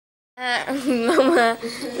เรามา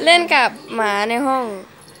เล่นกับหมาในห้อง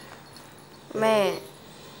แม่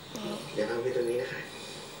เดี๋ยวเอาไปตรงนี้นะคะ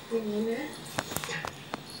อย่างนี้นะ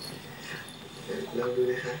ลองดู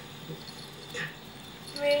นะคะ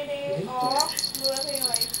ไม่ได้อ๋อดูแล้วเพลงอะ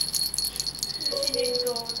ไรไม่ใช่เดนโก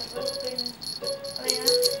แต่ก็เป็นอะไรนะ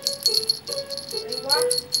อะไรวะ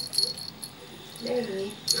ได้ไหม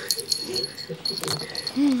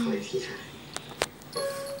ขออีกทีค่ะ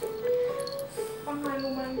ประมาณ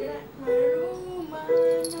รู้มันก็ได้มารู้มัน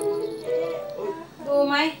น้องเจ๊ดู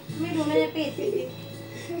ไหมไม่ดูไม่ได้ปิด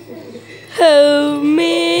Help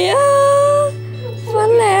me ฟั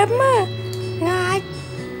นแหลมมากงาย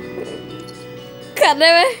กัดได้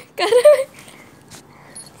ไหมกัดได้ไหม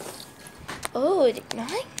โอ้เด็กน้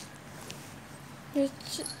อย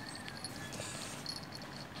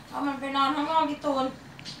เอามันไปนอนข้างนอกที่ตูน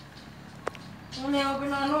เร็วไป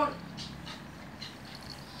นอนนู่น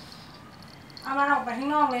เอามันออกไปข้าง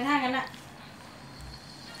นอกเลยถ้างั้นอะ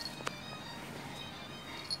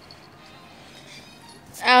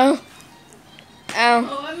เอาโ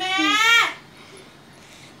อ้ยแม่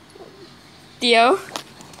เดี๋ยว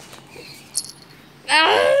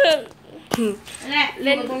แหละเ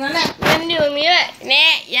ล่นตรงนั้นแหละเล่นอยู่ตรงนี้แหละแน่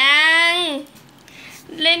ยัง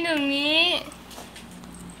เล่นอยู่ตรงนี้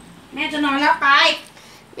แม่จะนอนแล้วไป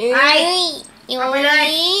อยู่ เอาไปเลย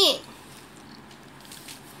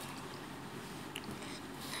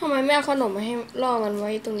ทำไมแม่เอาขนมมาให้ล่อมันไว้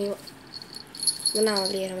ตรงนี้วะมะนาว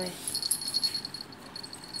เลียทำไม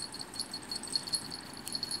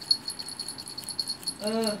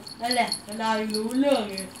นั่นแหละมะนาวรู้เรื่อง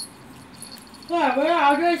อยู่ถ่ายมะนาว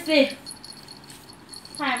ด้วยสิ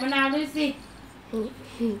ถ่ายมะนาวด้วยสิ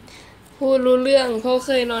พูดรู้เรื่องเพราะเค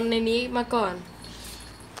ยนอนในนี้มาก่อน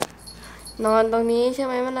นอนตรงนี้ใช่ไ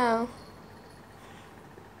หมมะนาว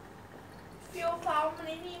เฟี้ยวฟ้าวมัน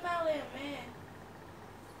นี่มากเลยอ่ะแม่เนี่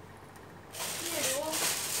ย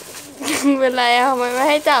ดู เป็นไรอะทำไมไม่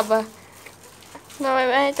ให้จับอะทำไมไ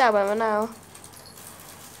ม่ให้จับอะมะนาว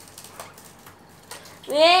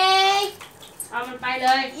เว้ย เอามันไปเล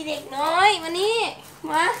ย อีเด็กน้อยมานี่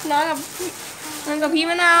มานอนกับพี่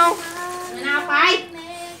มะนาว มะนาวไป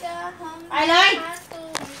ไปเลย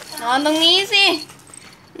นอนตรงนี้สิ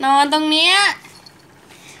นอนตรงเนี้ย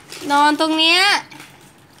นอนตรงเนี้ย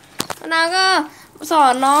มะนาวก็สอ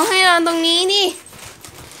นน้องให้นอนตรงนี้ดิ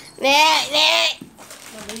เน่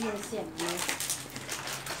มันได้ยินเสียงเลย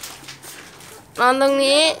นอนตรง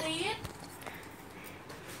นี้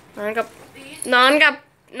นอนกับ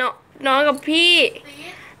พี่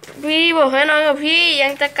บอกให้นอนกับพี่ยั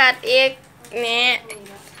งจะกัดเอกเนี่ย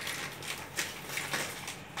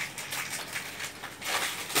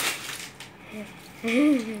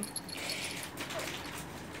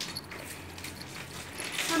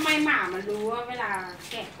ทำไมหมามันรู้ว่าเวลา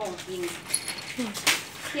แกะของกิน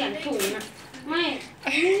เสียงถุงอะไม่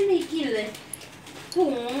มีกลิ่นเลยถุ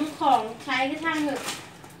งของใช้ก็ช่างเถอะ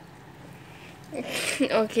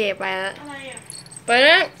โอเคไปแล้ว อะไรอ่ะ ไปแ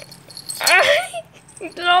ล้ว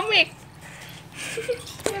ล้มอีก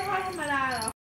ไม่ว่าธรรมดาเหรอ